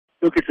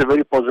Look, it's a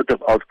very positive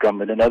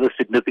outcome and another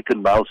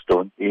significant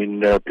milestone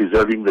in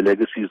preserving the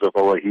legacies of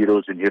our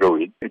heroes and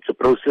heroines. It's a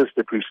process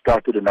that we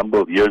started a number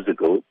of years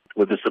ago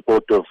with the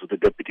support of the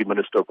Deputy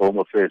Minister of Home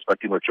Affairs,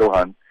 Fatima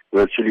Chauhan, who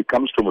actually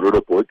comes from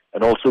Roodepoort,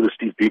 and also the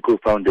Steve Biko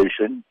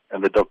Foundation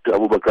and the Dr.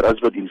 Abu Bakr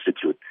Azwad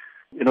Institute.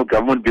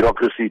 Government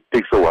bureaucracy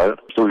takes a while,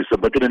 so we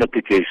submitted an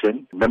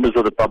application. Members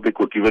of the public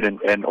were given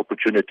an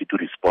opportunity to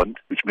respond,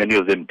 which many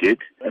of them did.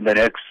 And the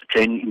next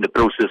change in the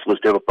process was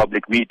to have a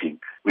public meeting,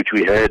 which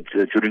we had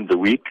during the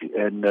week,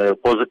 and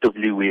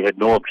positively we had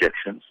no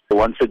objections. So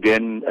once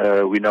again,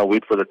 we now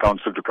wait for the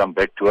council to come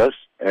back to us,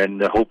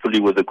 and hopefully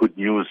with the good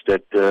news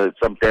that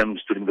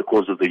sometimes during the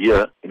course of the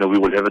year, we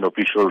will have an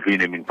official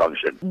renaming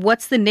function.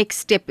 What's the next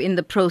step in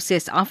the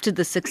process after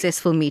the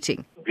successful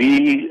meeting?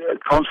 The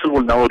council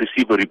will now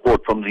receive a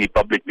report from the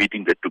public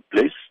meeting that took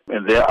place,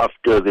 and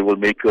thereafter they will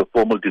make a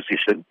formal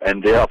decision,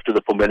 and thereafter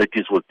the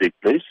formalities will take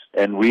place.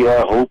 And we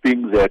are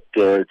hoping that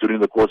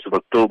during the course of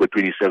October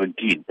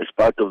 2017, as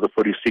part of the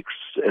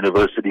 46th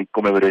anniversary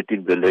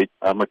commemorating the late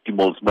Ahmed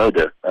Timol's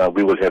murder,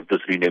 we will have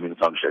this renaming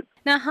function.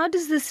 Now, how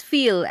does this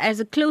feel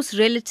as a close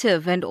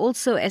relative and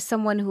also as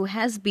someone who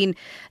has been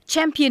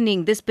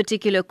championing this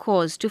particular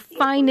cause to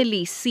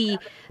finally see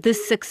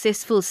this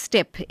successful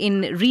step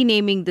in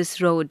renaming this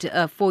road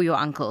for your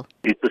uncle?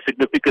 It's a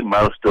significant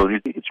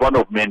milestone. It's one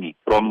of many,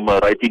 from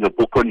writing a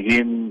book on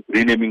him,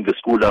 renaming the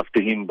school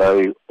after him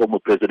by former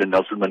President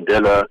Nelson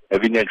Mandela,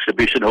 having an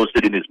exhibition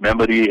hosted in his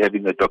memory,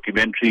 having a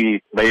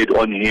documentary made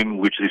on him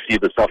which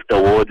received a SAFTA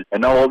award,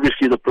 and now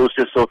obviously the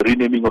process of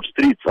renaming of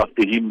streets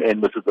after him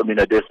and Mrs.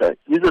 Amina Desai.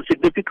 These are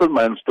significant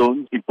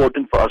milestones,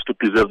 important for us to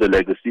preserve the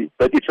legacy,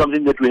 but it's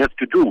something that we have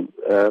to do,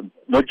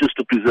 not just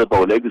to preserve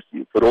our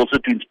legacy, but also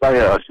to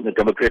inspire us in a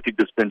democratic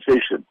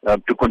dispensation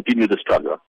to continue the struggle.